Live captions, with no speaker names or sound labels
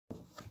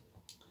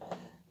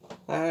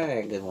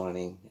Hi, good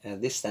morning.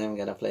 This time I'm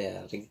gonna play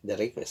the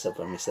request of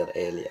Mr.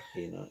 Elia,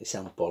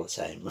 isang Paul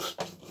Simon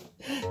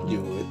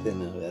duet,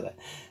 pero,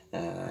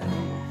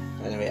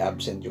 anyway,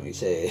 absent yung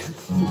isa eh.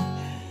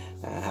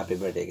 Happy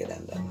birthday ka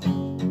dan.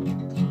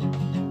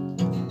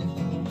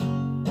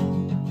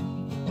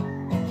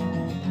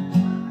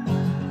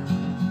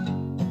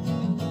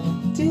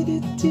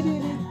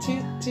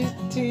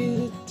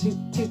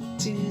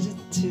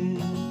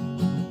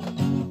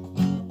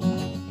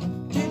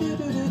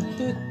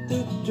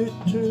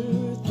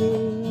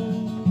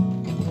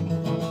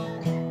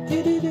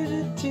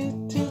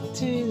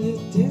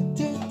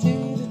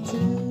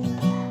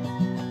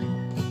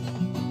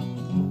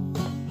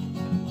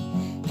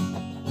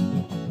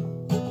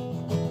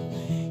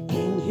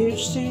 And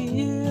here's to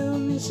you,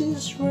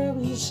 Mrs.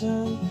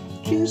 Robinson.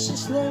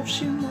 Jesus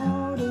loves you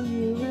more than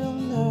you will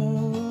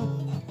know.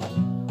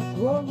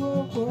 Whoa,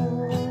 whoa,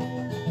 whoa.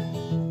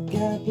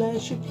 God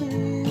bless you,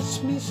 please,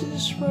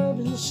 Mrs.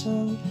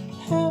 Robinson.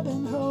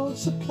 Heaven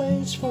holds a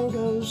place for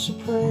those who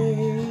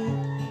pray.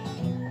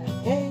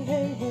 Hey,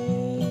 hey,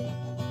 hey.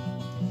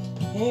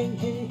 Hey,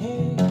 hey,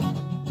 hey.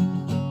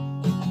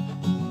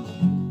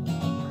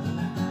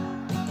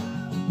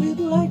 We'd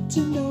like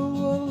to know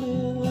a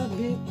little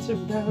bit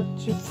about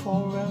you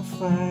for our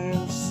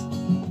files.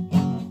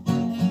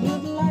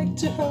 We'd like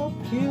to help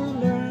you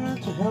learn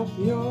to help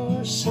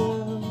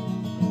yourself.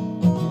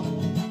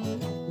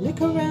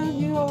 Look around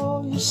you,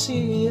 all you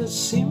see is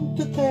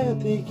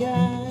sympathetic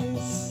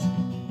eyes.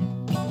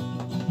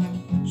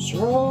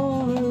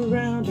 Stroll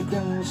around the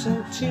grounds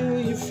until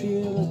you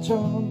feel at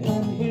home.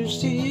 And here's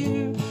to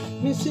you,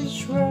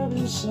 Mrs.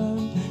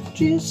 Robinson.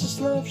 Jesus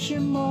loves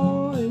you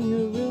more than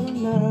you will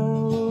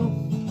know.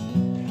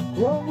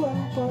 Whoa, whoa,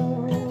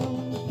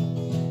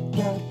 whoa.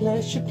 God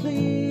bless you,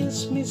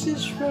 please,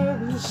 Mrs.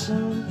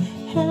 Robinson.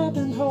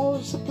 Heaven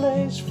holds a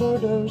place for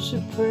those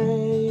who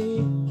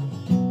pray.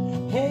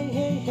 Hey,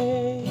 hey,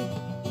 hey.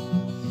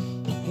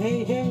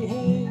 Hey, hey,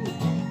 hey.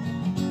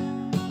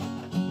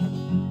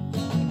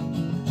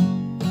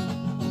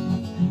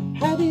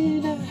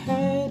 Hiding a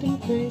hiding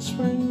place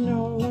where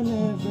no one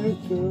ever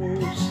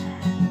goes.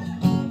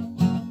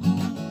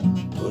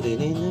 Put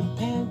it in the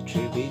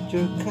pantry with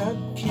your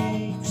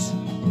cupcakes.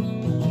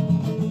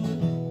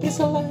 It's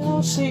a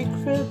little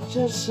secret,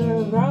 just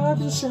a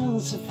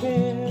Robinson's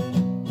affair.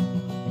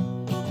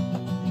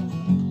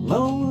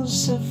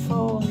 Most of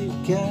all you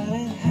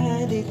gotta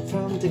hide it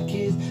from the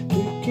kids.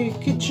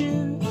 Could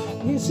you,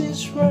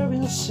 Mrs.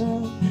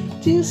 Robinson?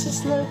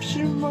 Jesus loves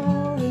you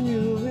more than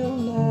you will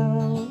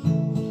know.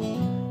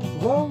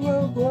 Whoa,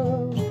 whoa,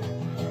 whoa.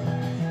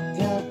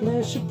 God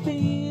bless you,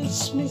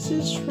 please,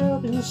 Mrs.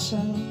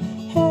 Robinson.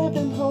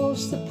 Heaven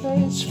holds the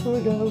place for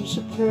those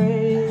who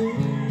pray.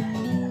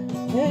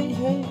 Hey,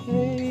 hey,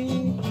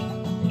 hey.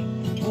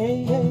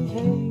 Hey, hey,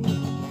 hey.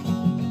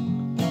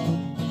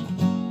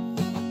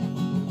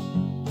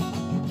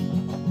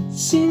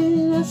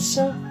 Sitting at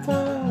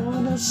supper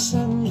on a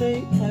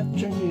Sunday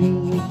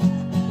afternoon,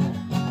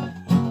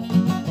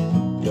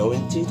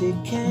 going to the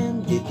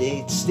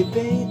candidates'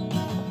 debate.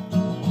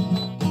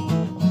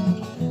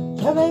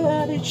 Talk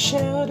about it,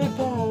 shout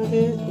about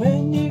it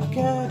when you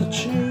gotta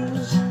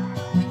choose.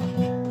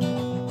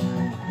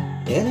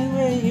 Any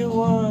way you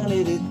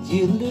wanted it,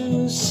 you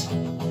lose.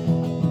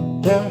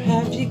 Where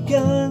have you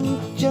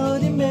gone,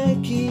 Jody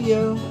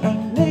Macchio? Our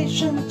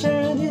nation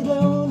turned its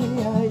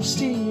lonely eyes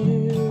to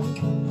you.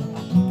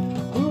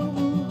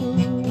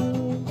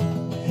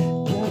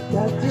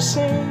 What you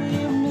say,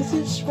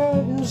 Mrs.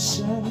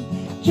 Robinson?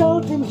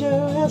 Jolton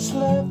Joe has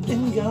left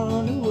and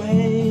gone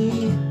away.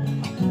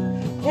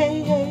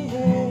 Hey, hey,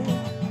 hey.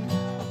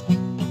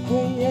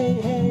 Hey, hey,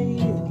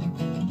 hey.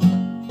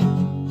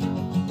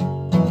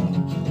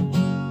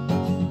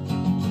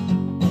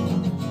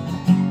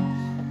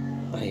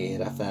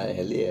 Mahirap na,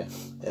 Eli eh.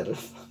 Pero,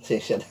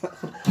 pasensya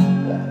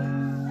na.